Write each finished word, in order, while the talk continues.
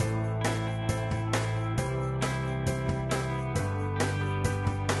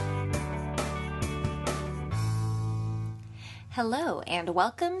Hello, and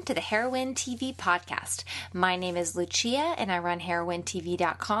welcome to the Heroine TV podcast. My name is Lucia, and I run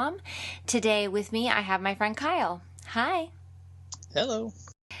heroinetv.com. Today with me, I have my friend Kyle. Hi. Hello.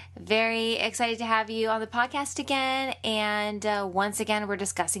 Very excited to have you on the podcast again, and once again, we're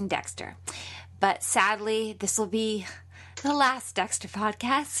discussing Dexter. But sadly, this will be the last Dexter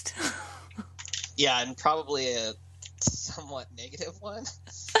podcast. Yeah, and probably a somewhat negative one.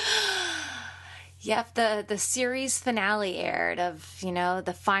 Yep, the series finale aired of,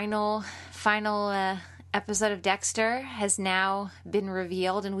 the final episode of Dexter has now been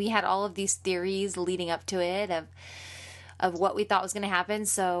revealed, and we had all of these theories leading up to it of what we thought was going to happen.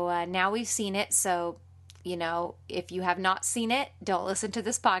 So now we've seen it. So, if you have not seen it, don't listen to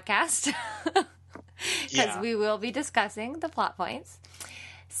this podcast because we will be discussing the plot points.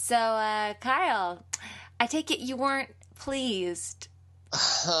 So, Kyle, I take it you weren't pleased.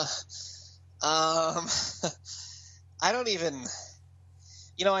 I don't even,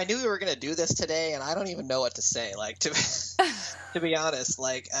 I knew we were going to do this today, and I don't even know what to say. Like, to be honest,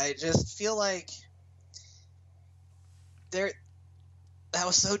 like, I just feel like that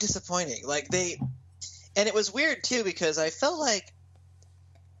was so disappointing. Like, and it was weird too, because I felt like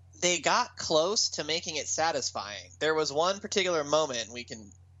they got close to making it satisfying. There was one particular moment,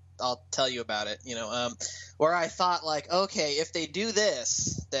 I'll tell you about it, where I thought, like, okay, if they do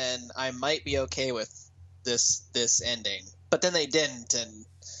this, then I might be okay with this ending. But then they didn't, and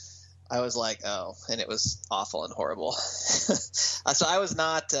I was like, oh, and it was awful and horrible. So I was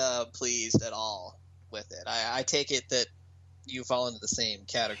not pleased at all with it. I take it that you fall into the same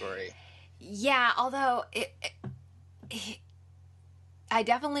category. Yeah, although I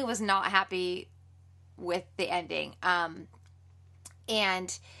definitely was not happy with the ending.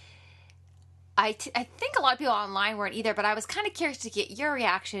 And I think a lot of people online weren't either, but I was kind of curious to get your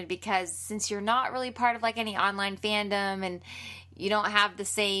reaction, because since you're not really part of like any online fandom and you don't have the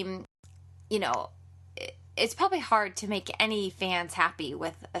same, it's probably hard to make any fans happy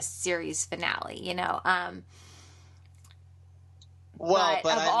with a series finale,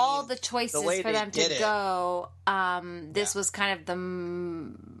 but of all the choices for them to go, this was kind of the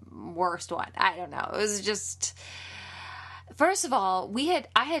worst one. I don't know. It was just, first of all,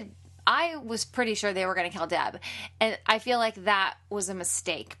 I was pretty sure they were going to kill Deb, and I feel like that was a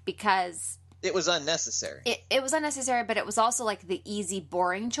mistake because it was unnecessary. It was unnecessary, but it was also like the easy,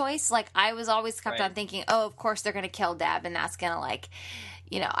 boring choice. Like, I was always kept on thinking, oh, of course they're going to kill Deb, and that's going to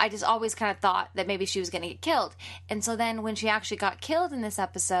I just always kind of thought that maybe she was going to get killed. And so then when she actually got killed in this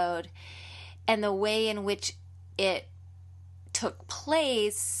episode, and the way in which it took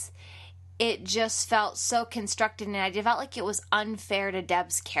place, it just felt so constructed, and I felt like it was unfair to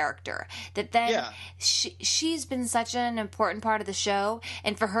Deb's character. That then she's been such an important part of the show,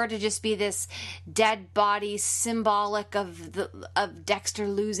 and for her to just be this dead body symbolic of Dexter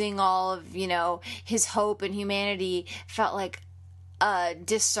losing all of his hope and humanity felt like a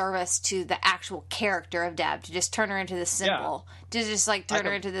disservice to the actual character of Deb, to just turn her into this symbol, to just like turn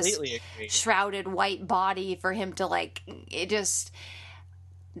her into this shrouded white body for him to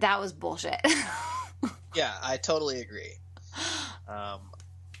that was bullshit. Yeah, I totally agree.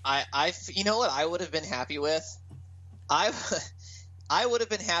 You know what I would have been happy with? I would have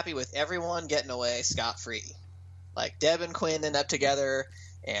been happy with everyone getting away scot-free. Like, Deb and Quinn end up together,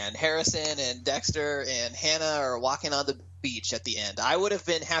 and Harrison and Dexter and Hannah are walking on the beach at the end. I would have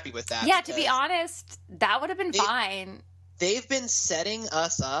been happy with that. Yeah, to be honest, that would have been fine. They've been setting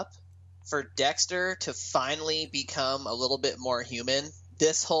us up for Dexter to finally become a little bit more human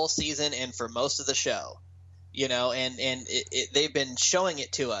this whole season and for most of the show, and they've been showing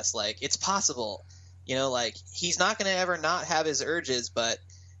it to us, like, it's possible, like, he's not going to ever not have his urges, but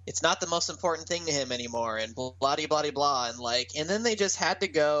it's not the most important thing to him anymore, and blah, blah, blah, blah, and then they just had to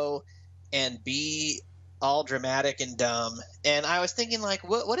go and be all dramatic and dumb, and I was thinking, like,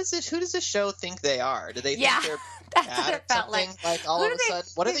 what is this? Who does this show think they are? Do they think they're bad at something? Like, all of a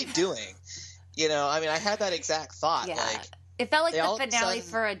sudden, what are they doing? I had that exact thought, like, it felt like the finale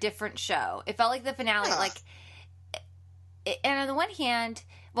for a different show. It felt like the finale, and on the one hand,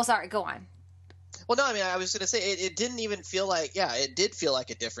 well, sorry, go on. Well, no, I was going to say, it didn't even feel like, it did feel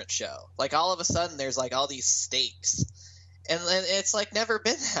like a different show. Like, all of a sudden, there's, like, all these stakes. And it's, like, never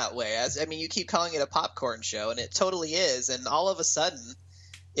been that way. You keep calling it a popcorn show, and it totally is. And all of a sudden,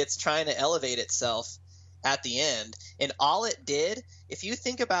 it's trying to elevate itself at the end. And all it did, if you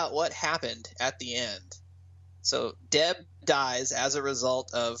think about what happened at the end, so Deb dies as a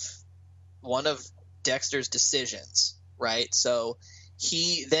result of one of Dexter's decisions, right? So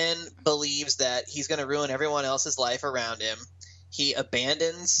he then believes that he's going to ruin everyone else's life around him. He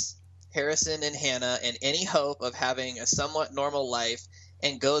abandons Harrison and Hannah and any hope of having a somewhat normal life,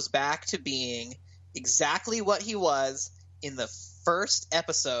 and goes back to being exactly what he was in the first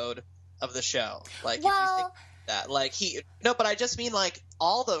episode of the show. Like, if you think that, like, but I just mean, like,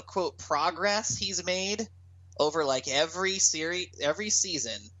 all the quote progress he's made over like every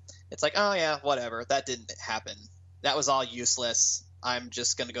season. It's like, oh yeah, whatever, that didn't happen. That was all useless. I'm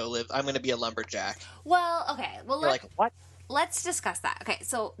just gonna go live. I'm gonna be a lumberjack. Well, okay. Well, like, what? Let's discuss that. Okay,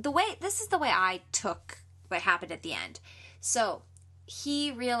 so this is the way I took what happened at the end. So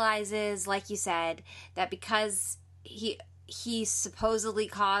he realizes, like you said, that because he supposedly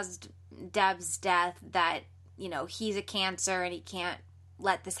caused Deb's death, that, you know, he's a cancer and he can't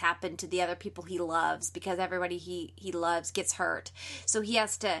let this happen to the other people he loves, because everybody he loves gets hurt. So he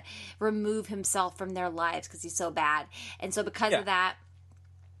has to remove himself from their lives because he's so bad. And so because of that,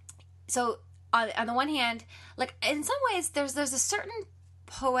 so on the one hand, like, in some ways there's a certain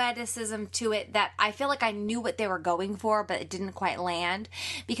poeticism to it that I feel like I knew what they were going for, but it didn't quite land,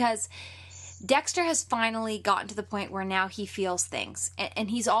 because Dexter has finally gotten to the point where now he feels things, and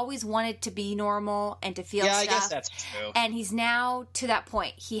he's always wanted to be normal and to feel stuff. Yeah, I guess that's true. And he's now to that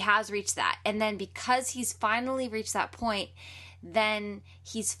point. He has reached that. And then because he's finally reached that point, then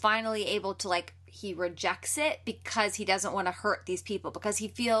he's finally able to, like, he rejects it because he doesn't want to hurt these people, because he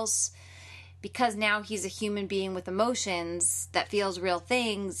feels, because now he's a human being with emotions that feels real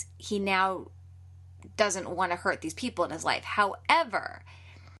things, he now doesn't want to hurt these people in his life. However,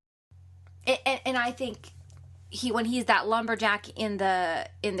 and I think when he's that lumberjack in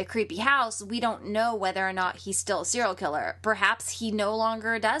the creepy house, we don't know whether or not he's still a serial killer. Perhaps he no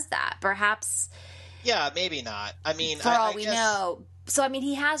longer does that. Perhaps, yeah, maybe not. I mean, for all we know. So I mean,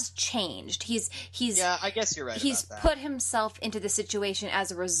 he has changed. He's yeah, I guess you're right. He's about that. Put himself into the situation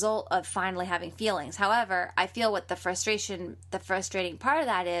as a result of finally having feelings. However, I feel what the frustrating part of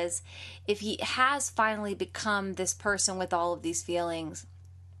that is, if he has finally become this person with all of these feelings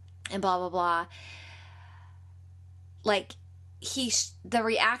and blah blah blah, like, the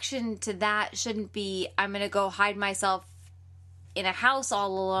reaction to that shouldn't be, I'm gonna go hide myself in a house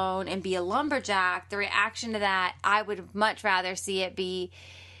all alone and be a lumberjack. The reaction to that, I would much rather see it be,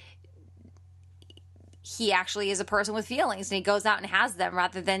 he actually is a person with feelings and he goes out and has them,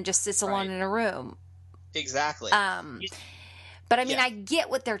 rather than just sits alone in a room. Exactly. But I mean, I get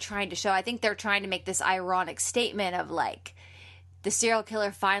what they're trying to show. I think they're trying to make this ironic statement of, like, the serial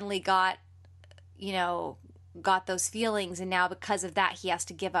killer finally got those feelings, and now because of that he has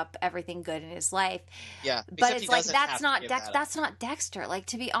to give up everything good in his life. Yeah, but it's like, that's not Dexter. Like,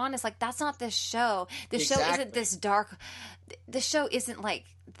 to be honest, like, that's not this show. This show isn't this dark. The show isn't like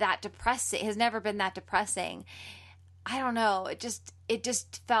that depressing. It has never been that depressing. I don't know. It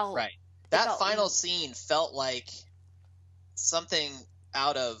just felt right. That final scene felt like something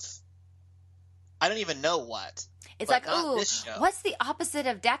out of, I don't even know what. It's like, ooh, what's the opposite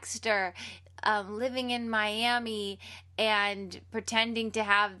of Dexter? Living in Miami and pretending to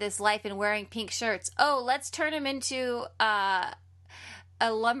have this life and wearing pink shirts. Oh, let's turn him into a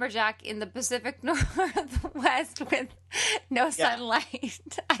lumberjack in the Pacific Northwest with no sunlight.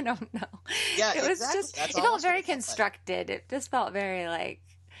 I don't know. Yeah, it was just, it felt very constructed. It just felt very like...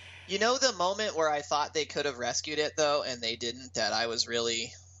 You know, the moment where I thought they could have rescued it, though, and they didn't, that I was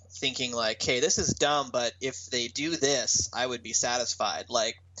really thinking, like, hey, this is dumb, but if they do this, I would be satisfied.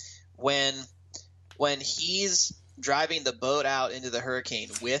 Like, when he's driving the boat out into the hurricane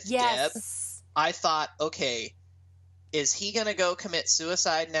with Deb, I thought, okay, is he going to go commit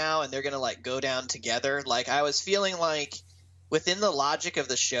suicide now and they're going to, like, go down together? Like, I was feeling like within the logic of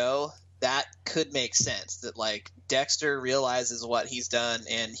the show, that could make sense, that, like, Dexter realizes what he's done,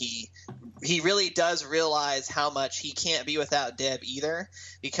 and he really does realize how much he can't be without Deb either,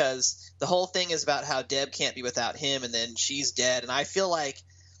 because the whole thing is about how Deb can't be without him, and then she's dead. And I feel like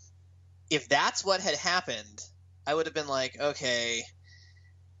if that's what had happened, I would have been like, okay,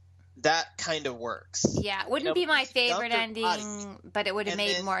 that kind of works. Yeah, it wouldn't be my favorite ending, but it would have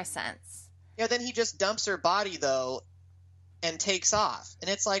made more sense. Yeah, then he just dumps her body, though, and takes off. And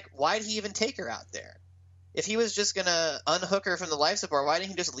it's like, why did he even take her out there? If he was just going to unhook her from the life support, why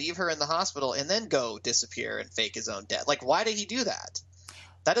didn't he just leave her in the hospital and then go disappear and fake his own death? Like, why did he do that?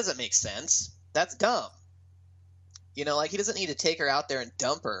 That doesn't make sense. That's dumb. You know, like, he doesn't need to take her out there and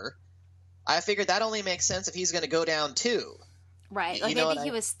dump her. I figured that only makes sense if he's going to go down too. Right. Like, maybe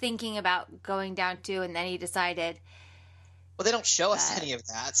he was thinking about going down too, and then he decided. Well, they don't show us any of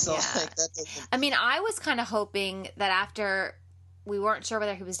that, so like, that doesn't. I mean, I was kind of hoping that after we weren't sure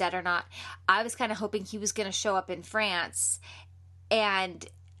whether he was dead or not, I was kind of hoping he was going to show up in France, Argentina.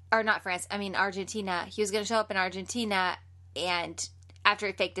 He was going to show up in Argentina and after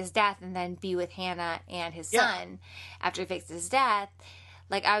he faked his death and then be with Hannah and his son after he faked his death.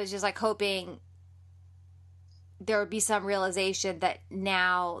 Like, I was just, like, hoping there would be some realization that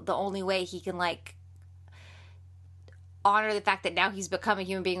now the only way he can, like, honor the fact that now he's become a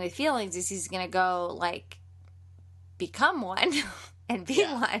human being with feelings is he's going to go, like, become one and be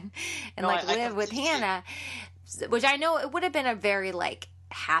one and, live with Hannah. Which I know it would have been a very, like,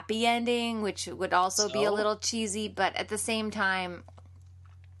 happy ending, which would also be a little cheesy, but at the same time...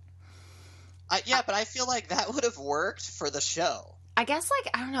 but I feel like that would have worked for the show. I guess,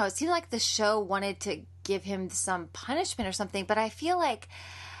 like, I don't know, it seemed like the show wanted to give him some punishment or something, but I feel like,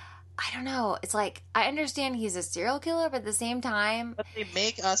 I don't know, it's like, I understand he's a serial killer, but at the same time... But they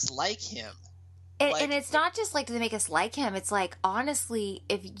make us like him. And it's not just, like, to make us like him. It's like, honestly,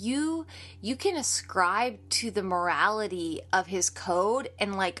 if you can ascribe to the morality of his code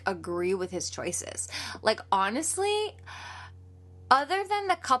and, like, agree with his choices. Like, honestly, other than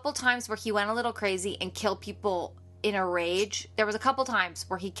the couple times where he went a little crazy and killed people in a rage, there was a couple times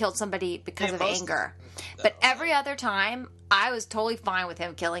where he killed somebody because of anger. But every other time, I was totally fine with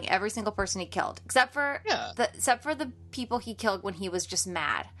him killing every single person he killed, except for the people he killed when he was just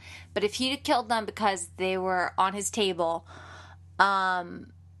mad. But if he'd killed them because they were on his table, I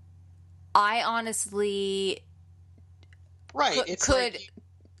honestly could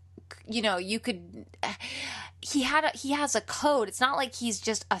you could. He has a code. It's not like he's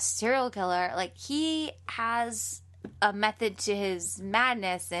just a serial killer. Like, he has a method to his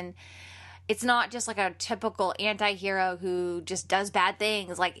madness, and it's not just like a typical anti-hero who just does bad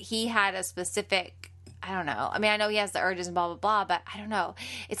things. Like, he had a specific, I don't know. I mean, I know he has the urges and blah, blah, blah, but I don't know.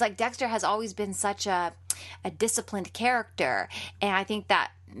 It's like Dexter has always been such a disciplined character, and I think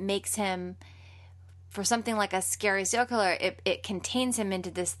that makes him, for something like a scary serial killer, it contains him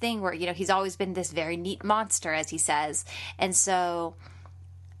into this thing where, he's always been this very neat monster, as he says. And so,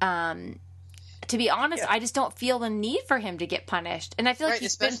 to be honest, I just don't feel the need for him to get punished. And I feel like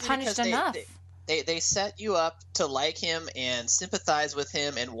he's been punished enough. They set you up to like him and sympathize with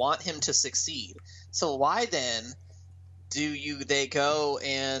him and want him to succeed. So why then they go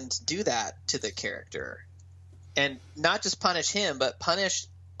and do that to the character? And not just punish him, but punish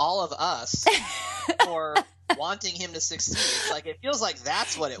all of us for wanting him to succeed. It's like, it feels like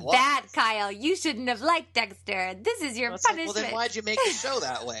that's what it was. Bad, Kyle. You shouldn't have liked Dexter. This is your punishment. Well, then why'd you make the show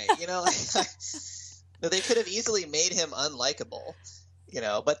that way? They could have easily made him unlikable,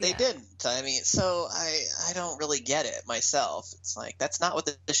 but they didn't. I mean, so I don't really get it myself. It's like, that's not what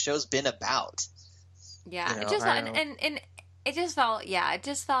the show's been about. Yeah, it just it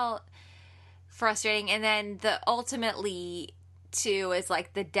just felt frustrating. And then ultimately too is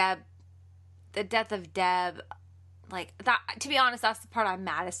like the death of Deb, like that. To be honest, that's the part I'm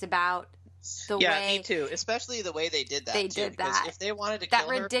maddest about. Me too. Especially the way they did that. If they wanted to kill her,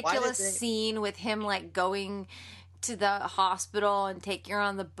 that ridiculous scene with him, like, going to the hospital and taking her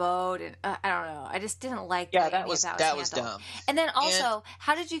on the boat, and I don't know. I just didn't like. Yeah, that was dumb. And then also,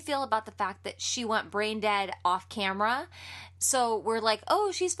 how did you feel about the fact that she went brain dead off camera? So we're like,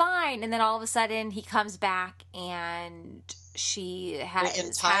 oh, she's fine, and then all of a sudden he comes back and she has the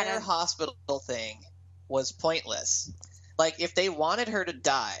entire hospital thing was pointless. Like, if they wanted her to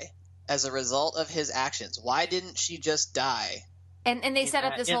die as a result of his actions, why didn't she just die? And they set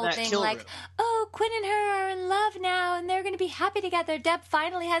up this whole thing like, oh, Quinn and her are in love now, and they're going to be happy together. Deb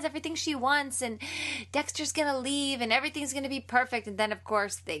finally has everything she wants, and Dexter's going to leave, and everything's going to be perfect. And then, of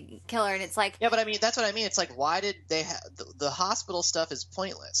course, they kill her, and it's like... Yeah, but I mean, that's what I mean. It's like, why did they have... The hospital stuff is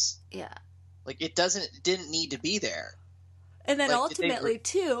pointless. Yeah. Like, it didn't need to be there. And then ultimately,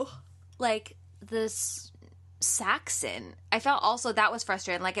 too, like, this Saxon, I felt also that was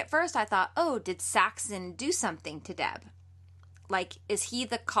frustrating. Like, at first I thought, oh, did Saxon do something to Deb? Like, is he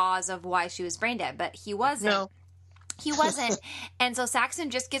the cause of why she was brain dead? But he wasn't. No. He wasn't. And so Saxon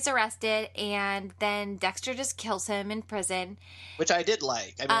just gets arrested, and then Dexter just kills him in prison. Which I did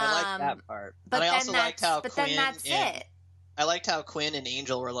like. I mean, I liked that part. But I also liked how Quinn... But then that's it. I liked how Quinn and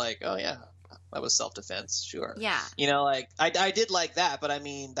Angel were like, oh, yeah. That was self-defense, sure. Yeah. Like, I did like that, but I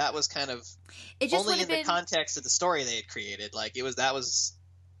mean, that was kind of only in the context of the story they had created. Like, that was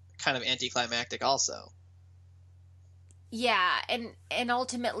kind of anticlimactic also. Yeah, and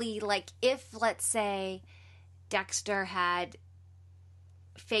ultimately, like, if, let's say, Dexter had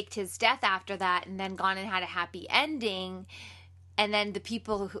faked his death after that and then gone and had a happy ending, and then the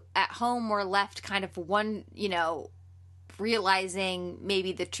people at home were left kind of realizing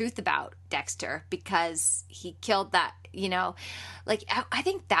maybe the truth about Dexter because he killed that, like, I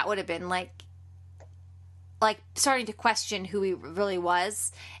think that would have been like starting to question who he really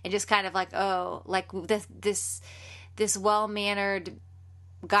was, and just kind of like, oh, like this well-mannered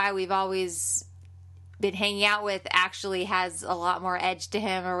guy we've always been hanging out with actually has a lot more edge to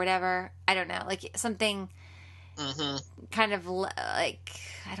him or whatever. I don't know, like something kind of like,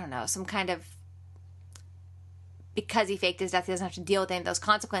 I don't know, some kind of, because he faked his death, he doesn't have to deal with any of those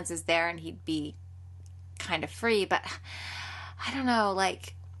consequences there, and he'd be kind of free. But I don't know,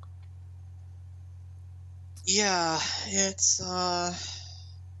 like, yeah, it's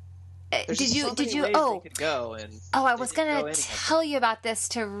did you could go, and I was gonna tell you about this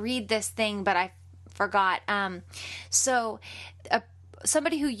to read this thing, but I forgot. So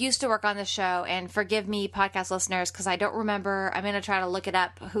somebody who used to work on the show, and forgive me, podcast listeners, because I don't remember, I'm gonna try to look it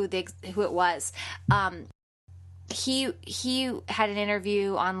up who it was. He had an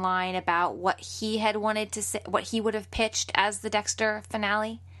interview online about what he had wanted to say, what he would have pitched as the Dexter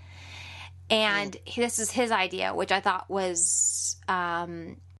finale. And this is his idea, which I thought was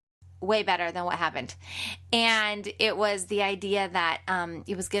way better than what happened. And it was the idea that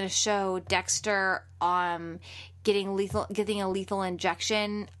it was going to show Dexter getting a lethal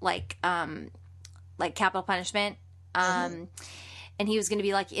injection, like capital punishment. And he was going to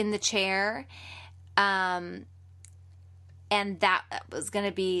be like in the chair. And that was going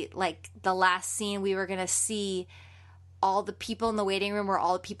to be like the last scene. We were going to see all the people in the waiting room were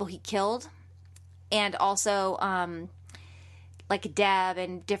all the people he killed. And also, like Deb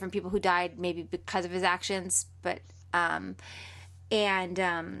and different people who died maybe because of his actions. But, and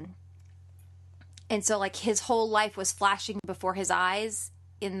so like his whole life was flashing before his eyes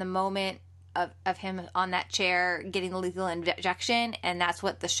in the moment of him on that chair getting the lethal injection. And that's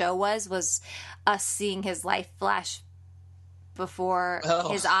what the show was us seeing his life flash before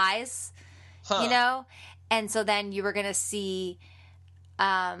his eyes, you know? And so then you were going to see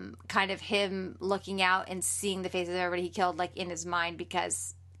kind of him looking out and seeing the faces of everybody he killed, like in his mind,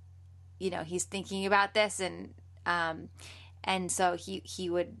 because, you know, he's thinking about this, and so he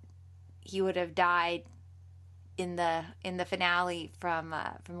would have died in the finale from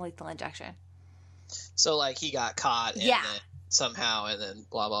lethal injection. So like he got caught and then somehow, and then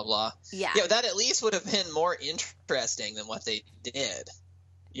blah blah blah. Yeah, that at least would have been more interesting than what they did.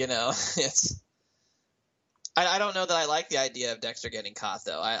 You know, it's. I don't know that I like the idea of Dexter getting caught,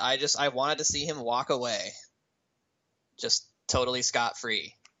 though. I wanted to see him walk away, just totally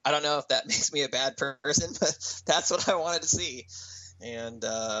scot-free. I don't know if that makes me a bad person, but that's what I wanted to see. And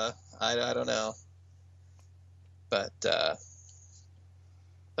I don't know. But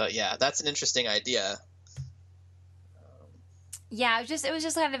yeah, that's an interesting idea. Yeah, it was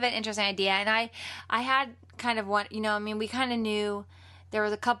just kind of an interesting idea. And I had kind of one, you know, I mean, we kind of knew there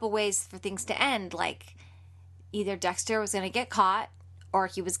was a couple ways for things to end, like either Dexter was going to get caught, or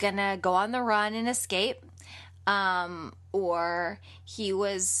he was going to go on the run and escape, or he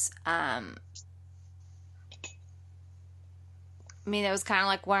was, I mean, it was kind of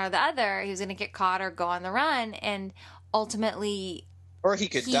like one or the other. He was going to get caught or go on the run, and ultimately... Or he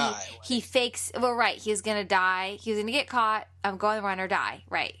could die. He fakes... Well, right, he was going to die. He was going to get caught, go on the run or die.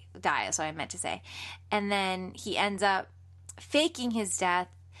 Right, die, that's what I meant to say. And then he ends up faking his death,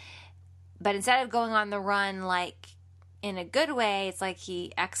 but instead of going on the run, like, in a good way, it's like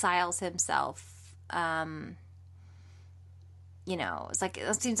he exiles himself. You know, it's like,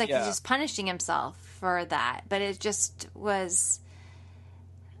 it seems like he's just punishing himself for that. But it just was,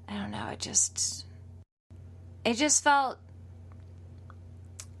 I don't know, it just felt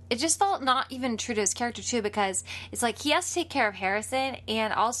not even true to his character, too, because it's like he has to take care of Harrison,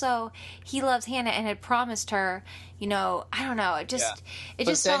 and also he loves Hannah and had promised her, you know, I don't know, it just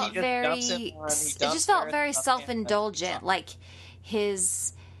felt very self-indulgent, like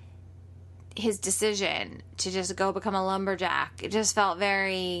his decision to just go become a lumberjack. It just felt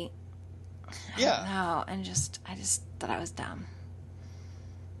very, I don't know, and I just thought I was dumb.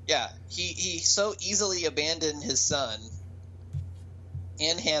 Yeah, he so easily abandoned his son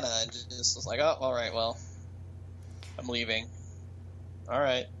and Hannah, and just was like, oh, all right, well, I'm leaving. All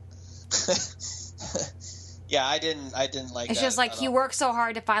right. Yeah, I didn't like it's that. It's just like he worked so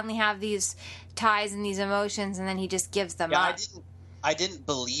hard to finally have these ties and these emotions, and then he just gives them up. I didn't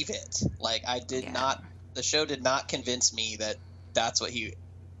believe it. Like, I did not, the show did not convince me that that's what he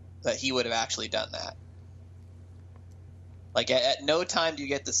would have actually done that. Like, at no time do you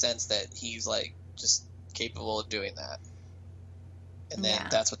get the sense that he's, like, just capable of doing that. And then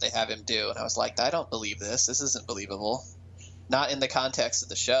that's what they have him do. And I was like, I don't believe this. This isn't believable. Not in the context of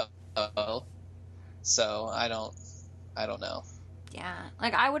the show. So I don't know. Yeah.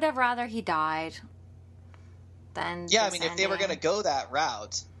 Like, I would have rather he died than I mean, if they were going to go that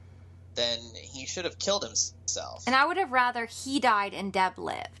route, then he should have killed himself. And I would have rather he died and Deb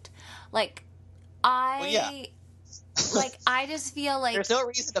lived. Like, Like, I just feel like there's no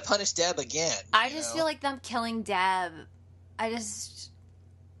reason to punish Deb again. I just feel like them killing Deb,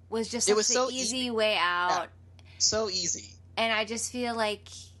 was just it was the so easy way out. Yeah, so easy. And I just feel like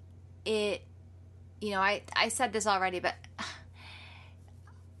it, I said this already, but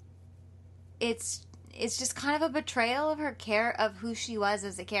it's just kind of a betrayal of her of who she was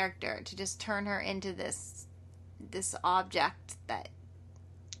as a character, to just turn her into this object that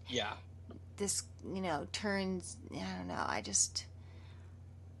this turns. I don't know.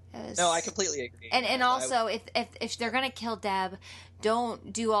 No, I completely agree. And also, if they're gonna kill Deb,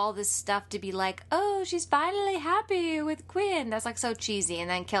 don't do all this stuff to be like, oh, she's finally happy with Quinn. That's like so cheesy, and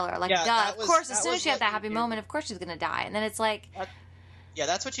then kill her. Like, duh. Of course, as soon as she had that happy moment, of course she's gonna die. And then it's like,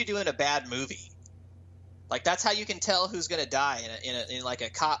 that's what you do in a bad movie. Like, that's how you can tell who's gonna die in like a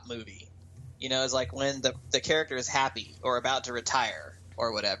cop movie. It's like when the character is happy or about to retire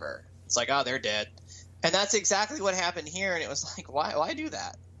or whatever. It's like, oh, they're dead. And that's exactly what happened here. And it was like, why do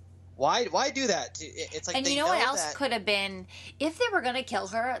that? Why do that? It's like, and you know what else could have been, if they were going to kill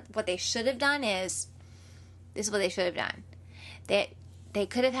her, what they should have done is, this is what they should have done. They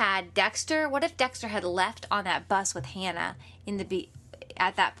could have had Dexter. What if Dexter had left on that bus with Hannah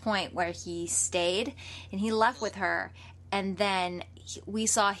at that point where he stayed, and he left with her, and then we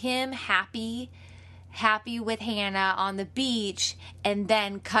saw him happy with Hannah on the beach, and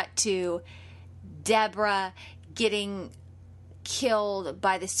then cut to Deborah getting killed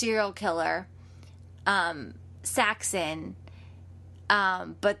by the serial killer, Saxon,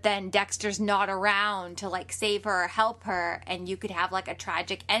 but then Dexter's not around to like save her or help her, and you could have like a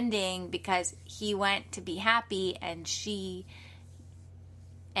tragic ending because he went to be happy and she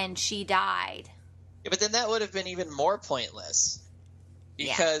died. Yeah, but then that would have been even more pointless,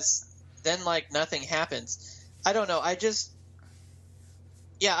 because then like nothing happens. I don't know. I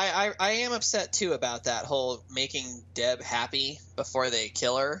am upset too about that whole making Deb happy before they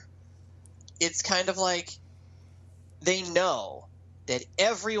kill her. It's kind of like they know that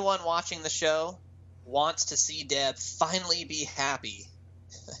everyone watching the show wants to see Deb finally be happy.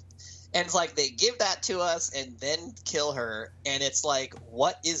 And it's like they give that to us and then kill her, and it's like,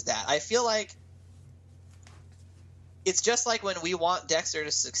 what is that? I feel like it's just like when we want Dexter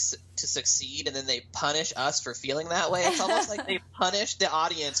to succeed, and then they punish us for feeling that way. It's almost like they punish the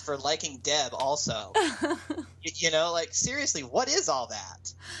audience for liking Deb also. Like, seriously, what is all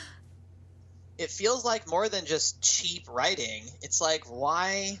that? It feels like more than just cheap writing. It's like,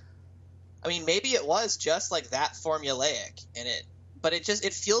 why? I mean, maybe it was just like that formulaic, but it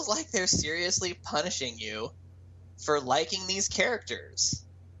feels like they're seriously punishing you for liking these characters.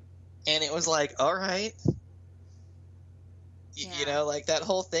 And it was like, all right. Like that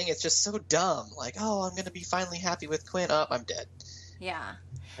whole thing, it's just so dumb. Like, oh, I'm going to be finally happy with Quinn. Oh, I'm dead. Yeah.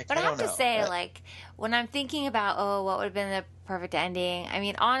 Like, but I have to say, like, when I'm thinking about, what would have been the perfect ending, I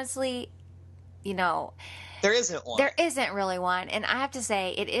mean, honestly, there isn't one. There isn't really one. And I have to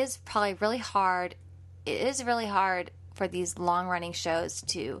say, it is probably really hard. It is really hard for these long-running shows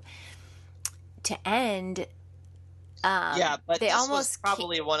to end. But they this almost was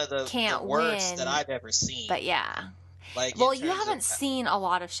probably one of the worst that I've ever seen. But yeah. Like, well, you haven't seen a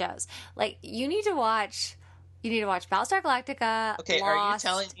lot of shows. Like, you need to watch Battlestar Galactica. Okay, Lost, are you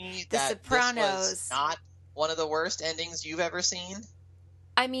telling me The that Sopranos. This was not one of the worst endings you've ever seen?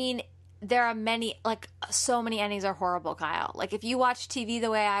 I mean, there are many, like, so many endings are horrible, Kyle. Like, if you watch TV the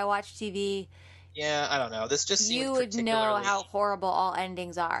way I watch TV, yeah, I don't know. This just seemed you would know how horrible all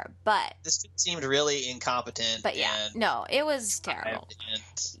endings are. But this seemed really incompetent. But yeah, no, it was terrible.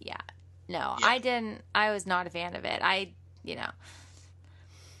 Yeah. No, yeah. I was not a fan of it. I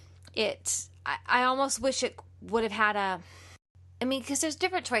almost wish it would have had because there's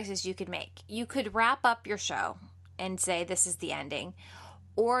different choices you could make. You could wrap up your show and say this is the ending,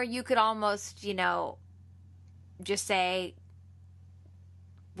 or you could almost, just say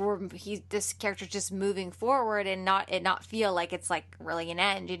this character's just moving forward and not feel like it's like really an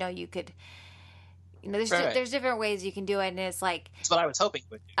end. You could. There's different ways you can do it, and it's like that's what I was hoping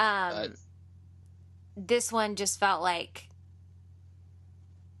would do. But this one just felt like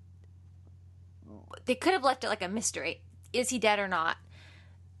they could have left it like a mystery. Is he dead or not?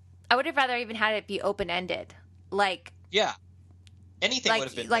 I would have rather even had it be open ended. Like anything would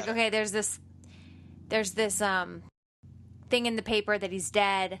have been like better. Okay, there's this thing in the paper that he's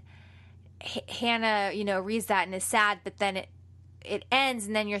dead. Hannah, reads that and is sad, but then it ends,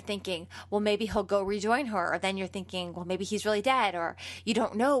 and then you're thinking, well, maybe he'll go rejoin her, or then you're thinking, well, maybe he's really dead, or you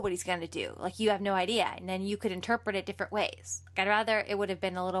don't know what he's going to do. Like, you have no idea, and then you could interpret it different ways. Like, I'd rather it would have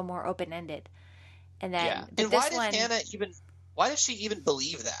been a little more open-ended. And then, and why did she even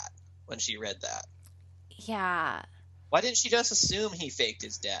believe that when she read that? Yeah. Why didn't she just assume he faked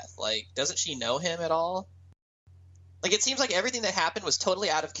his death? Like, doesn't she know him at all? Like, it seems like everything that happened was totally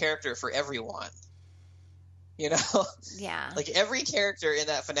out of character for everyone. You know? Yeah. Like, every character in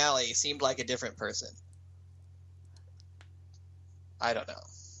that finale seemed like a different person. I don't know.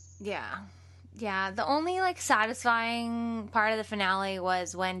 Yeah. Yeah. The only, like, satisfying part of the finale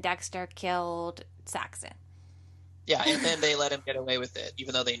was when Dexter killed Saxon. Yeah, and then they let him get away with it,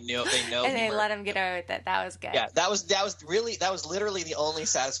 even though they know and they let him get away with it. That was good. Yeah, that was literally the only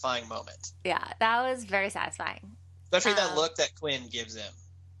satisfying moment. Yeah, that was very satisfying. Especially that look that Quinn gives him,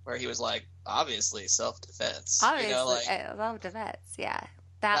 where he was like, obviously self-defense. Obviously, like, self-defense. Yeah,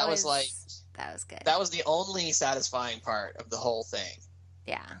 that was good. That was the only satisfying part of the whole thing.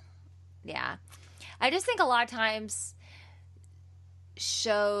 Yeah. I just think a lot of times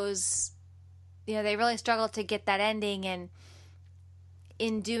shows, they really struggle to get that ending, and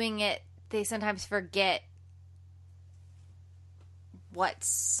in doing it, they sometimes forget what's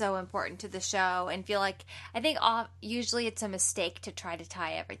so important to the show and feel like, I think usually it's a mistake to try to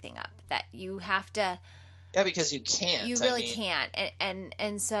tie everything up, that you have to. Yeah, because you can't. You really can't.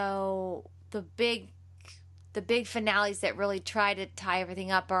 And so the big finales that really try to tie everything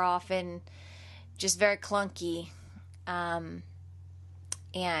up are often just very clunky. And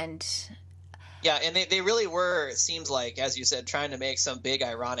yeah, and they really were, it seems like, as you said, trying to make some big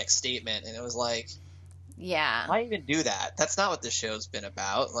ironic statement, and it was like, yeah, why even do that? That's not what this show's been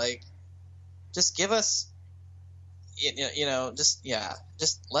about. Like, just give us,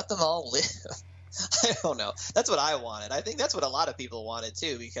 just let them all live. I don't know. That's what I wanted. I think that's what a lot of people wanted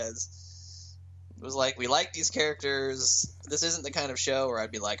too, because it was like, we like these characters. This isn't the kind of show where I'd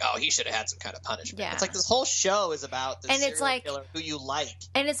be like, oh, he should have had some kind of punishment. Yeah. It's like this whole show is about the serial killer who you like.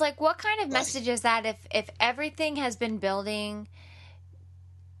 And it's like, what kind of message is that if everything has been building,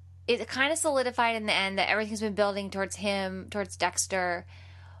 it kind of solidified in the end that everything's been building towards him, towards Dexter,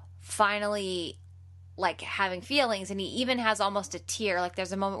 finally, like, having feelings, and he even has almost a tear. Like,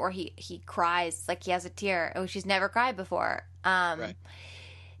 there's a moment where he cries, like he has a tear, which he's never cried before. Right.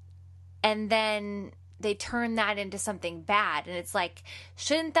 And then they turn that into something bad, and it's like,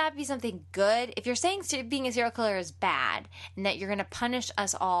 shouldn't that be something good? If you're saying being a serial killer is bad, and that you're going to punish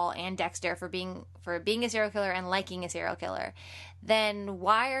us all and Dexter for being a serial killer and liking a serial killer, then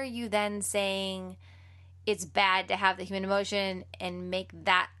why are you then saying it's bad to have the human emotion and make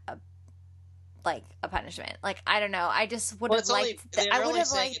that a punishment? Like, I don't know. I just would have liked. I would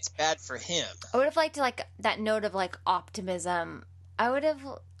have liked it's bad for him. I would have liked like that note of like optimism. I would have,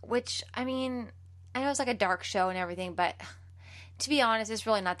 which, I mean, I know it's like a dark show and everything, but to be honest, it's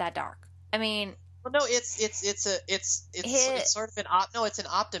really not that dark. I mean, well, no, it's sort of it's an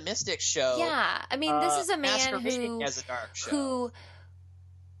optimistic show. Yeah, I mean, this is a man who as a dark show.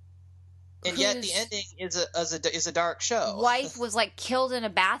 And yet the ending is a dark show. Wife was like killed in a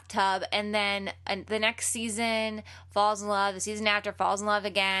bathtub, and then the next season falls in love. The season after falls in love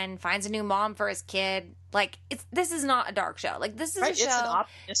again, finds a new mom for his kid. Like, this is not a dark show. Like, this is a show. It's an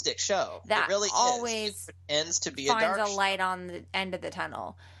optimistic show. That it really always ends to be a dark show. Finds a light on the end of the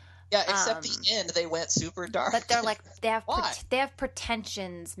tunnel. Yeah, except the end, they went super dark. But they're like, they have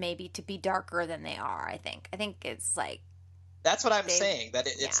pretensions maybe to be darker than they are. I think it's like. That's what I'm saying. That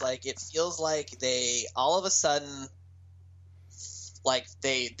it's like, it feels like they all of a sudden, like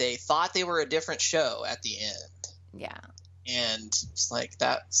they thought they were a different show at the end. Yeah. And it's like,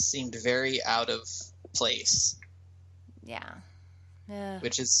 that seemed very out of place. Yeah.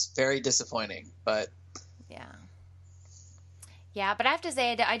 Which is very disappointing, but. Yeah. Yeah, but I have to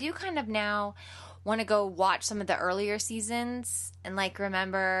say, I do kind of now want to go watch some of the earlier seasons and like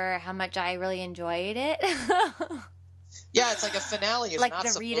remember how much I really enjoyed it. Yeah, it's like a finale is like not the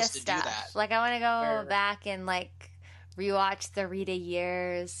supposed Rita to stuff. do that. Like, I want to go back and like rewatch the Rita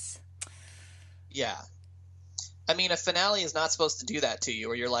years. Yeah. I mean, a finale is not supposed to do that to you,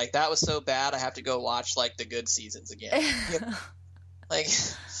 where you're like, that was so bad, I have to go watch like the good seasons again. You know? Like,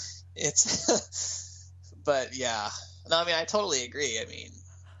 it's, but yeah. No, I mean, I totally agree. I mean,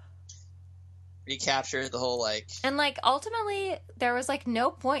 recapture the whole like, and like ultimately there was like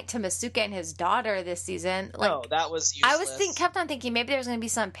no point to Masuka and his daughter this season. Like, no, that was useless. I kept on thinking maybe there's going to be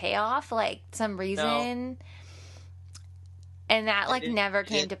some payoff, like some reason, and that like never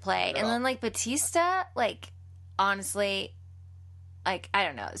came to play. And then like Batista, like honestly, like I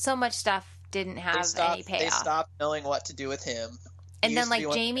don't know, so much stuff didn't have any payoff. They stopped knowing what to do with him. And then like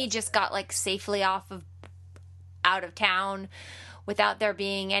Jamie just got like safely out of town without there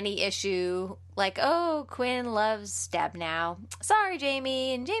being any issue. Like, oh, Quinn loves Deb now. Sorry,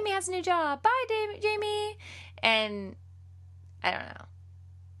 Jamie. And Jamie has a new job. Bye, Jamie. And I don't know.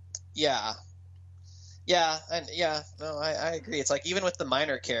 Yeah. Yeah, and no, I agree. It's like even with the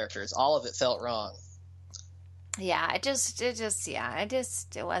minor characters, all of it felt wrong. Yeah, it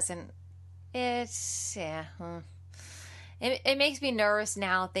wasn't. It's yeah. It makes me nervous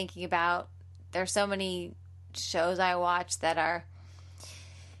now thinking about. There's so many shows I watch that are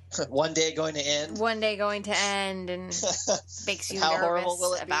One day going to end. one day going to end, and makes you How horrible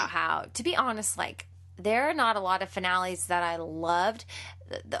will nervous it be? about how. To be honest, like there are not a lot of finales that I loved.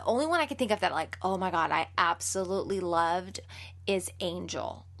 The only one I could think of that, like, oh my god, I absolutely loved is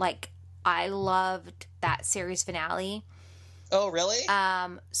Angel. Like, I loved that series finale. Oh, really?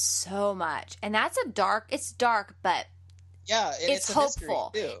 So much, and that's it's dark, but Yeah, and it's a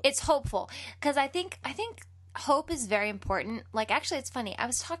hopeful. mystery, too. It's hopeful because I think hope is very important. Like, actually, it's funny. I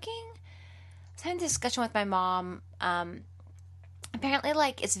was having a discussion with my mom. Apparently,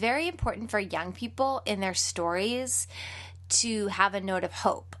 like, it's very important for young people in their stories to have a note of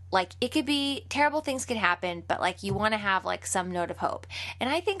hope. Like, it could be terrible things could happen, but like you want to have like some note of hope. And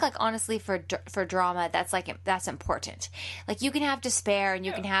I think, like, honestly, for drama, that's important. Like, you can have despair and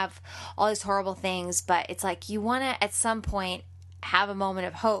you can have all these horrible things, but it's like you want to at some point have a moment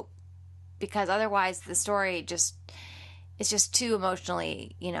of hope, because otherwise the story it's just too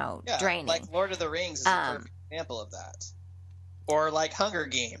emotionally, draining. Like Lord of the Rings is a perfect example of that. Or like Hunger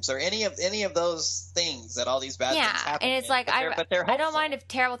Games, or any of those things that all these bad things happen. And it's like but they're I don't mind if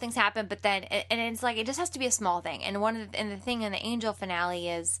terrible things happen, but then and it's like it just has to be a small thing. And the thing in the Angel finale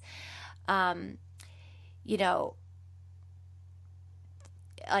is,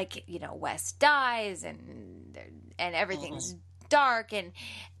 Wes dies and everything's dark and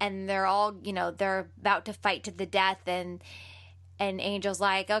they're all they're about to fight to the death and Angel's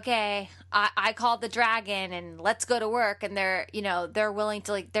like, okay, I called the dragon and let's go to work. And they're willing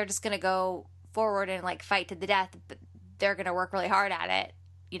to, like, they're just going to go forward and like fight to the death, but they're going to work really hard at it,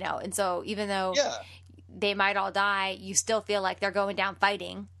 And so even though they might all die, you still feel like they're going down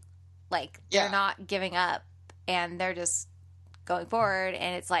fighting. Like they're not giving up and they're just going forward.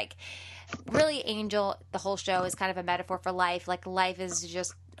 And it's like really Angel, the whole show is kind of a metaphor for life. Like life is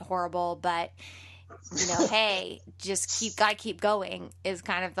just horrible, but hey, just gotta keep going is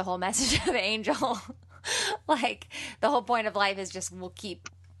kind of the whole message of Angel. Like the whole point of life is just we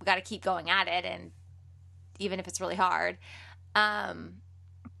gotta keep going at it, and even if it's really hard. And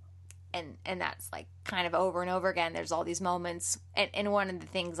that's like kind of over and over again. There's all these moments, and one of the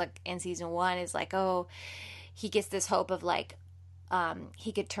things like in season 1 is like, oh, he gets this hope of like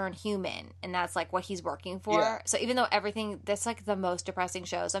he could turn human, and that's like what he's working for. Yeah. So even though that's like the most depressing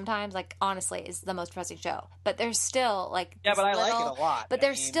show sometimes, like honestly is the most depressing show, but there's still like but I like it a lot. But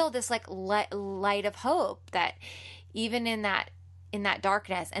there's still this like light of hope that even in that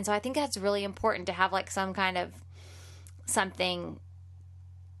darkness. And so I think that's really important to have like some kind of something,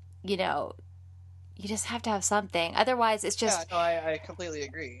 you just have to have something. Otherwise it's just I completely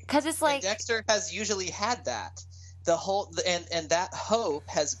agree, because it's like and Dexter has usually had that. The whole and that hope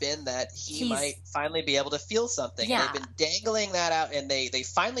has been that he might finally be able to feel something. Yeah. And they've been dangling that out, and they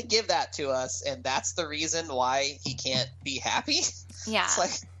finally give that to us, and that's the reason why he can't be happy. Yeah, it's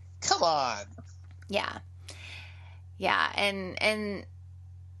like, come on. Yeah, and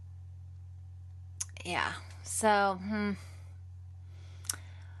yeah. So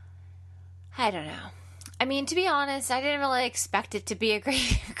I don't know. I mean, to be honest, I didn't really expect it to be a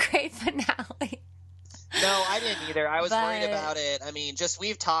great finale. No, I didn't either. I was worried about it. I mean,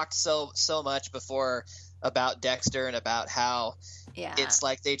 we've talked so much before about Dexter and about how it's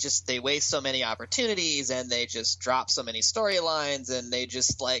like they waste so many opportunities and they just drop so many storylines, and they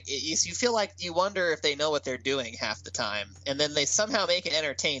just like you feel like you wonder if they know what they're doing half the time, and then they somehow make it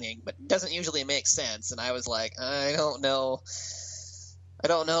entertaining, but it doesn't usually make sense. And I was like, I don't know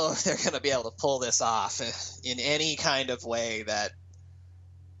if they're going to be able to pull this off in any kind of way that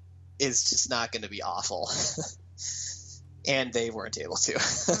is just not going to be awful. And they weren't able to.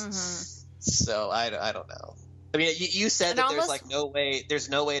 Mm-hmm. So I don't know. I mean, you said that there's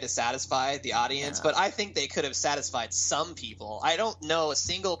no way to satisfy the audience, but I think they could have satisfied some people. I don't know a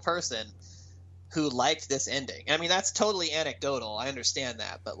single person who liked this ending. I mean, that's totally anecdotal. I understand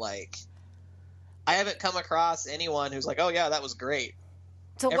that, but like, I haven't come across anyone who's like, oh yeah, that was great.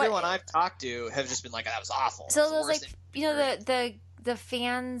 So everyone I've talked to have just been like, that was awful. So it was like, the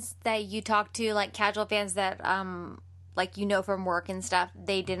fans that you talk to, like casual fans that like from work and stuff,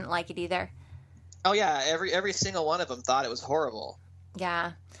 they didn't like it either. Oh yeah, every single one of them thought it was horrible.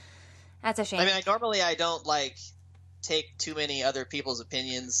 Yeah, that's a shame. I mean, I don't like take too many other people's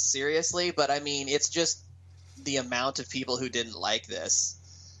opinions seriously, but I mean, it's just the amount of people who didn't like this.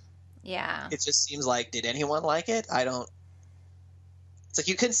 Yeah, it just seems like, did anyone like it? I don't It's like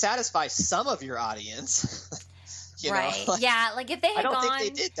you can satisfy some of your audience. Right. Like, yeah, like if they had I don't think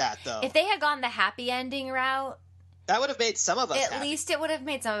they did that though. If they had gone the happy ending route, that would have made some of us at happy. least it would have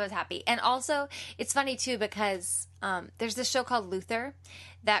made some of us happy. And also, it's funny too because there's this show called Luther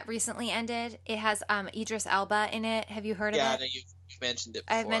that recently ended. It has Idris Elba in it. Have you heard of it? Yeah, you've mentioned it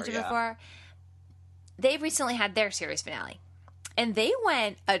before. I've mentioned it before. They recently had their series finale. And they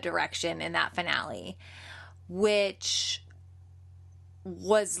went a direction in that finale which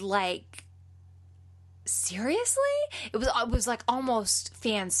was like, seriously? It was like almost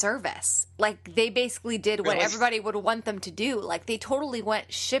fan service. Like they basically did what everybody would want them to do. Like they totally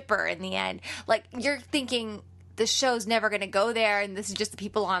went shipper in the end. Like you're thinking the show's never going to go there and this is just the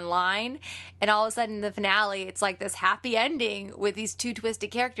people online, and all of a sudden in the finale it's like this happy ending with these two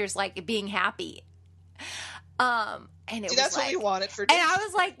twisted characters like being happy. And it was that's like, what we wanted for Disney. And I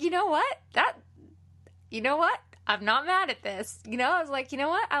was like, you know what? I'm not mad at this. I was like, you know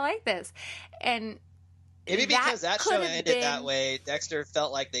what? I like this. And maybe because that show ended that way, Dexter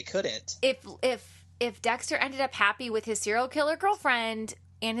felt like they couldn't. If Dexter ended up happy with his serial killer girlfriend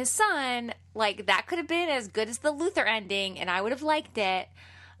and his son, like that could have been as good as the Luther ending, and I would have liked it.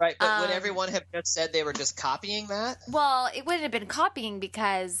 Right, but would everyone have just said they were just copying that? Well, it wouldn't have been copying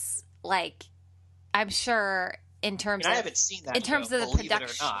because, like, I'm sure in terms of, I haven't seen that. In terms of the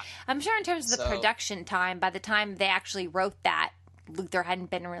production, I'm sure in terms of the production time, by the time they actually wrote that, Luther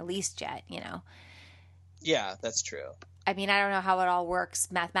hadn't been released yet. Yeah, that's true. I mean, I don't know how it all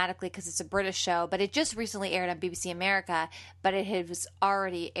works mathematically because it's a British show, but it just recently aired on BBC America, but it was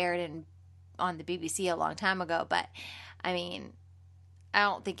already aired on the BBC a long time ago. But, I mean, I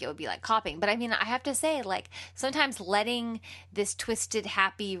don't think it would be like copying. But, I mean, I have to say, like, sometimes letting this twisted,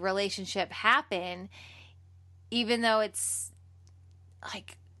 happy relationship happen, even though it's,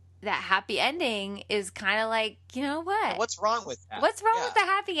 like, that happy ending is kind of like, you know what? What's wrong with that? What's wrong with the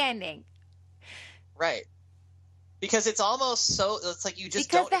happy ending? Right. Because it's almost it's like you just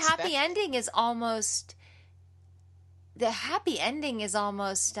because don't the happy ending is almost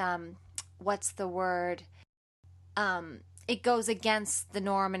what's the word? It goes against the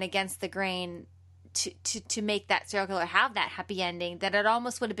norm and against the grain to make that serial killer have that happy ending, that it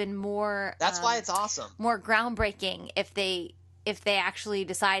almost would have been more. That's why it's awesome. More groundbreaking if they actually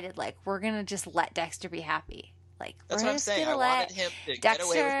decided, like, we're gonna just let Dexter be happy. Like, that's we're what I'm just saying. gonna I let wanted him to Dexter get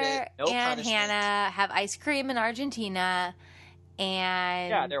away with it. No and punishment. Hannah have ice cream in Argentina,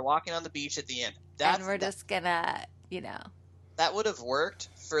 and they're walking on the beach at the end. And we're just gonna, that would have worked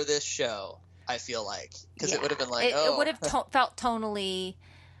for this show. I feel like because it would have been like, it would have felt tonally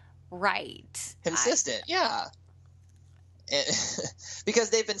right, consistent, yeah. And, because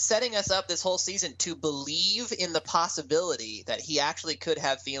they've been setting us up this whole season to believe in the possibility that he actually could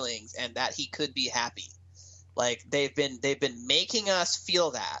have feelings and that he could be happy. Like they've been making us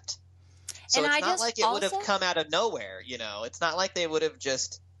feel that. So it's not like it would have come out of nowhere, It's not like they would have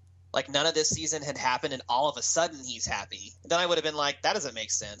just like none of this season had happened and all of a sudden he's happy. Then I would have been like, that doesn't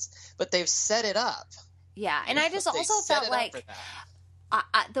make sense. But they've set it up. Yeah, and I just also felt like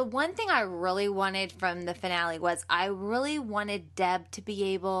the one thing I really wanted from the finale was I really wanted Deb to be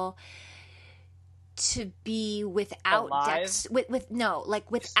able to be without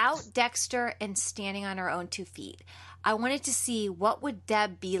without Dexter and standing on her own 2 feet. I wanted to see what would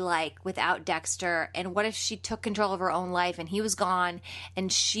Deb be like without Dexter, and what if she took control of her own life and he was gone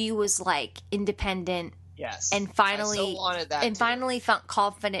and she was like independent. Yes. And finally, I so wanted that finally felt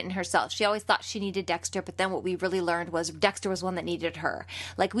confident in herself. She always thought she needed Dexter, but then what we really learned was Dexter was one that needed her.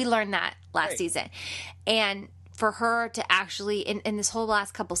 Like we learned that last season. And for her to actually, in this whole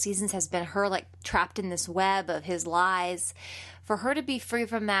last couple seasons has been her like trapped in this web of his lies. For her to be free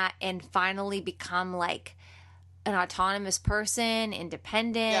from that and finally become like an autonomous person,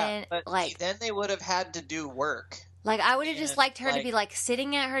 independent. Yeah, but like then they would have had to do work. Like I would have just liked her to be like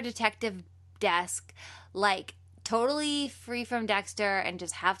sitting at her detective desk, like totally free from Dexter, and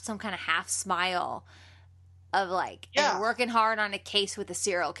just have some kind of half smile of like and working hard on a case with a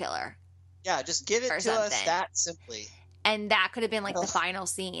serial killer. Yeah, just give it to us that simply. And that could have been like the final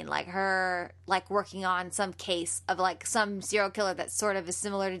scene, like her like working on some case of like some serial killer that sort of is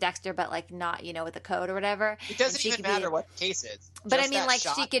similar to Dexter, but like not, with a code or whatever. It doesn't even matter what the case is. But I mean, like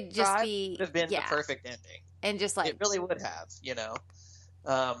she could just be would have been the perfect ending, and just like it really would have,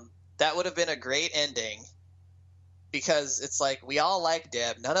 that would have been a great ending, because it's like we all like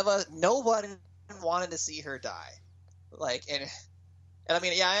Deb. No one wanted to see her die. Like, and I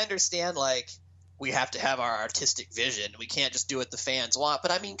mean, yeah, I understand. Like, we have to have our artistic vision. We can't just do what the fans want.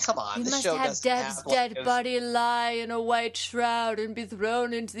 But I mean, come on, this show doesn't have Deb's dead body lie in a white shroud and be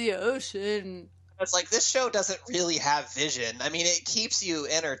thrown into the ocean. It's like this show doesn't really have vision. I mean, it keeps you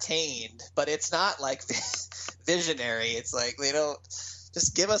entertained, but it's not like visionary. It's like they don't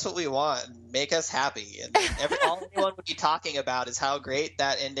just give us what we want and make us happy. And all anyone would be talking about is how great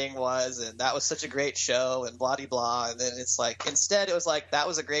that ending was, and that was such a great show, and blah de blah. And then it's like instead it was like that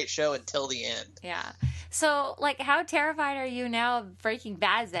was a great show until the end. Yeah. So like, how terrified are you now of Breaking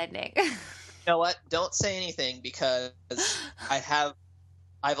Bad's ending? You know what? Don't say anything because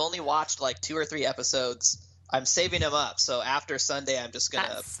I've only watched like 2 or 3 episodes. I'm saving them up, so after Sunday, I'm just gonna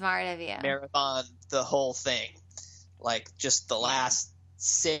That's smart of you. marathon the whole thing, like just the last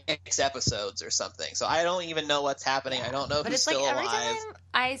 6 episodes or something. So I don't even know what's happening. I don't know But who's it's like still every alive. time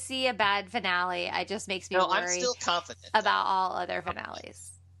I see a bad finale, it just makes me No, worry I'm still confident about all other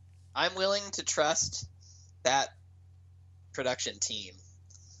finales. I'm willing to trust that production team.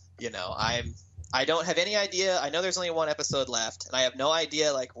 You know, I don't have any idea. I know there's only 1 episode left, and I have no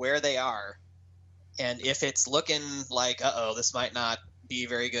idea like where they are, and if it's looking like, this might not be a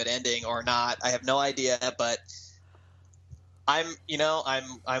very good ending or not. I have no idea, but I'm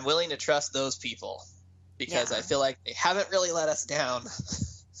willing to trust those people because I feel like they haven't really let us down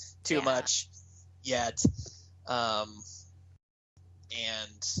too much yet, and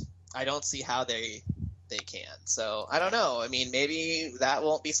I don't see how they can. So I don't know. I mean, maybe that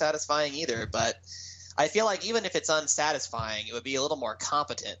won't be satisfying either, but I feel like even if it's unsatisfying, it would be a little more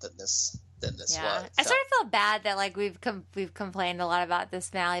competent than this was. I sort of feel bad that like we've complained a lot about this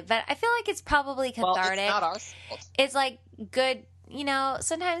finale, but I feel like it's probably cathartic. Well, it's not our fault. It's like good,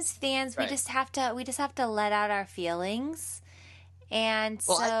 sometimes fans Right. we just have to let out our feelings. And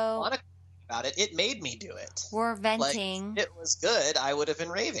Well, so I want to about it. It made me do it. we're venting. Like, it was good. I would have been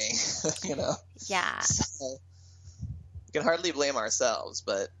raving, Yeah. So, we can hardly blame ourselves,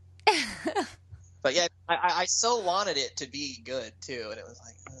 but yeah, I so wanted it to be good too, and it was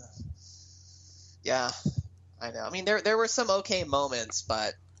like, yeah, I know. I mean, there were some okay moments,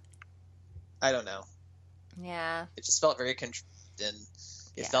 but I don't know. Yeah. It just felt very contrived, and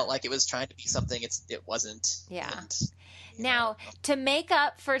it felt like it was trying to be something it wasn't. Yeah. And, Now, to make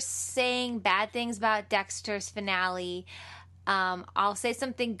up for saying bad things about Dexter's finale, I'll say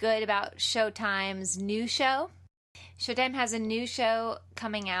something good about Showtime's new show. Showtime has a new show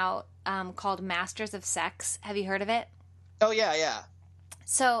coming out called Masters of Sex. Have you heard of it? Oh, yeah.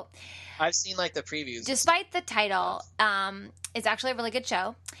 So, I've seen like the previews. Despite the title, it's actually a really good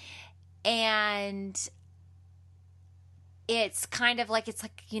show. And it's kind of like,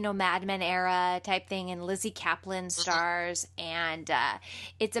 Mad Men era type thing, and Lizzie Kaplan stars, and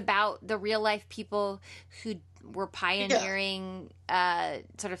it's about the real life people who were pioneering,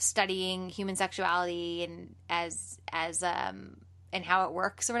 sort of studying human sexuality and and how it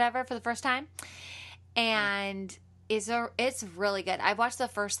works or whatever for the first time. And it's really good. I've watched the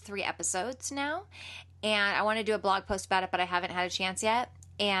first 3 episodes now, and I want to do a blog post about it, but I haven't had a chance yet.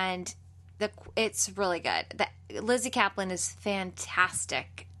 And it's really good. Lizzie Kaplan is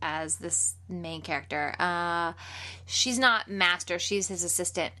fantastic as this main character. She's not Master; she's his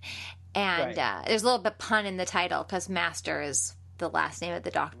assistant. And there's a little bit pun in the title because Master is the last name of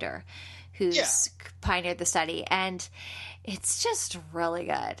the doctor who's pioneered the study, and it's just really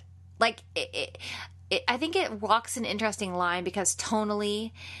good. Like I think it walks an interesting line because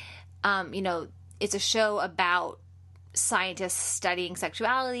tonally, it's a show about scientists studying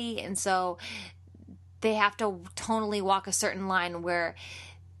sexuality, and so they have to tonally walk a certain line where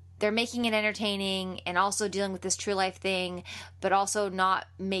they're making it entertaining and also dealing with this true life thing, but also not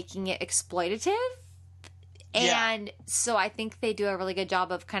making it exploitative. And so I think they do a really good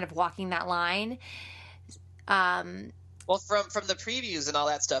job of kind of walking that line. Well, from the previews and all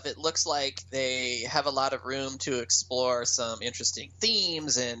that stuff, it looks like they have a lot of room to explore some interesting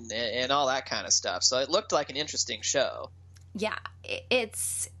themes and all that kind of stuff. So it looked like an interesting show. Yeah,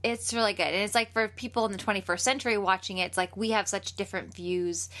 it's really good. And it's like for people in the 21st century watching it, it's like we have such different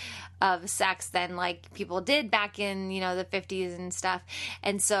views of sex than like people did back in, the 50s and stuff.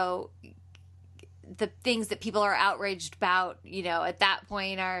 And so the things that people are outraged about, at that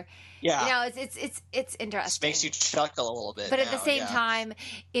point are, it's interesting. It makes you chuckle a little bit. But at the same time,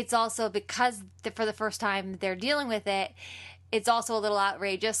 it's also because for the first time they're dealing with it, it's also a little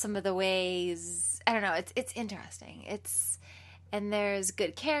outrageous. Some of the ways, I don't know, it's interesting. And there's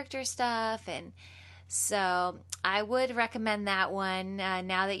good character stuff, and so I would recommend that one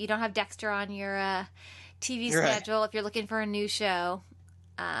now that you don't have Dexter on your TV schedule if you're looking for a new show.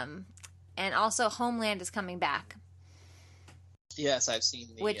 And also Homeland is coming back. Yes, I've seen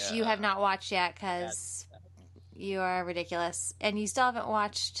which you have not watched yet because you are ridiculous. And you still haven't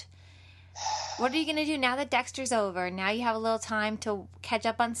watched... What are you going to do now that Dexter's over? Now you have a little time to catch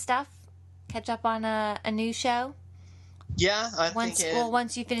up on stuff? catch up on a new show? Yeah, I'm thinking. Well,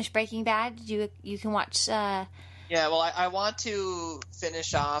 once you finish Breaking Bad, you can watch. Yeah, well, I want to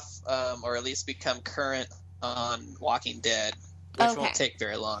finish off, or at least become current on Walking Dead, which won't take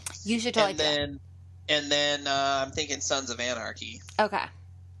very long. You should totally do that. And then I'm thinking Sons of Anarchy. Okay.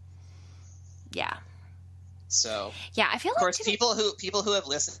 Yeah. So. Yeah, I feel like. Of course, people who have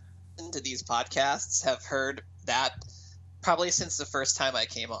listened to these podcasts have heard that probably since the first time I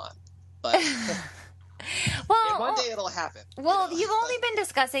came on, but. Well, and one day it'll happen. Well, you've only been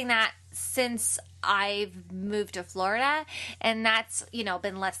discussing that since I've moved to Florida, and that's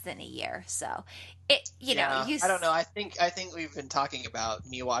been less than a year. So, I don't know. I think we've been talking about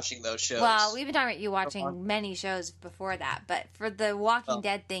me watching those shows. Well, we've been talking about you watching many shows before that, but for the Walking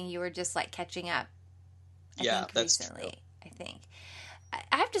Dead thing, you were just like catching up. I think recently. True. I think.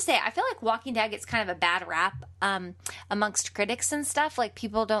 I have to say, I feel like Walking Dead gets kind of a bad rap amongst critics and stuff. Like,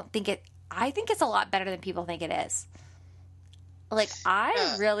 people don't think it. I think it's a lot better than people think it is. Like,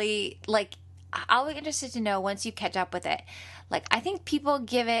 really, like, I'll be interested to know once you catch up with it. Like, I think people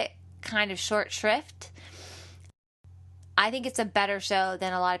give it kind of short shrift. I think it's a better show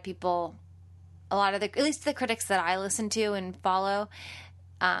than a lot of people, at least the critics that I listen to and follow,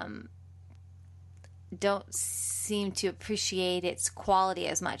 don't seem to appreciate its quality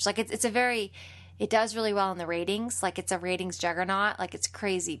as much. Like, it does really well in the ratings. Like, it's a ratings juggernaut. Like, it's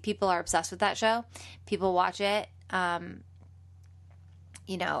crazy. People are obsessed with that show. People watch it.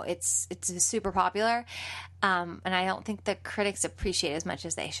 It's super popular. And I don't think the critics appreciate it as much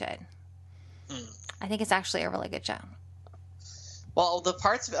as they should. I think it's actually a really good show. Well,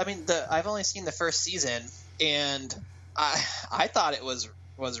 I've only seen the first season, and I thought it was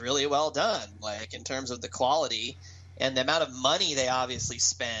really well done, like, in terms of the quality and the amount of money they obviously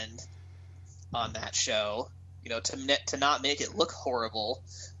spend on that show, to not make it look horrible,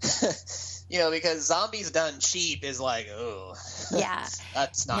 because zombies done cheap is like, oh, yeah,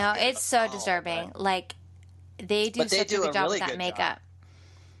 that's not. No, it's so disturbing. Like, they do such a good job with that makeup.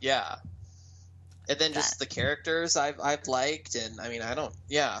 Yeah, and then just the characters I've liked, and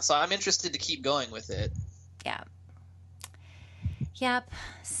so I'm interested to keep going with it. Yeah. Yep.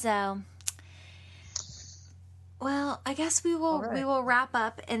 So. Well, I guess we will wrap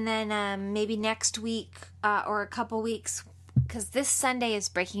up, and then maybe next week or a couple weeks, because this Sunday is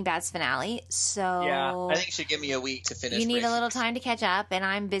Breaking Bad's finale. So yeah, I think you should give me a week to finish. You need a little time to catch up, and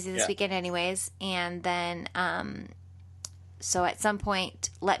I'm busy this weekend anyways. And then, so at some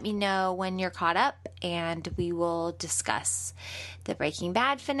point, let me know when you're caught up, and we will discuss the Breaking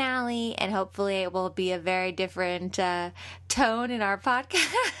Bad finale, and hopefully it will be a very different tone in our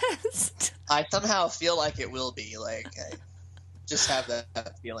podcast. I somehow feel like it will be. Like, I just have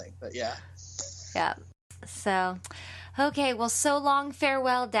that feeling. But yeah. Yeah. So, okay. Well, so long,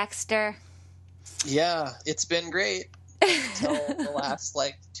 farewell, Dexter. Yeah, it's been great until the last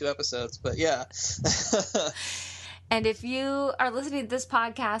 2 episodes. But yeah. And if you are listening to this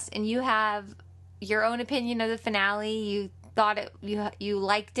podcast and you have your own opinion of the finale, you thought you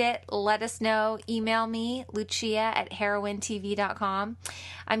liked it, let us know. Email me, lucia@heroinetv.com.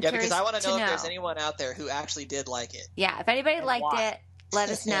 I'm curious because I want to know if there's anyone out there who actually did like it. Yeah, if anybody liked it, let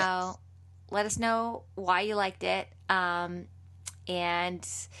us know. Let us know why you liked it. And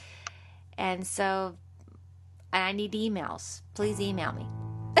so I need emails. Please email me.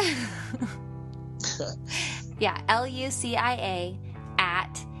 Yeah,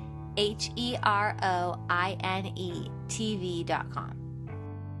 lucia@heroinetv.com.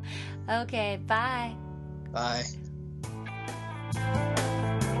 Okay, bye. Bye.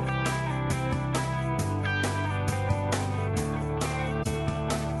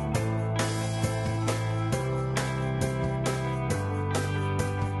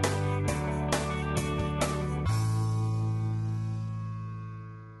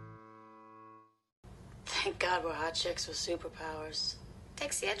 Thank God we're hot chicks with superpowers.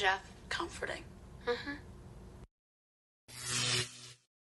 Takes the edge off. Comforting. Mm-hmm.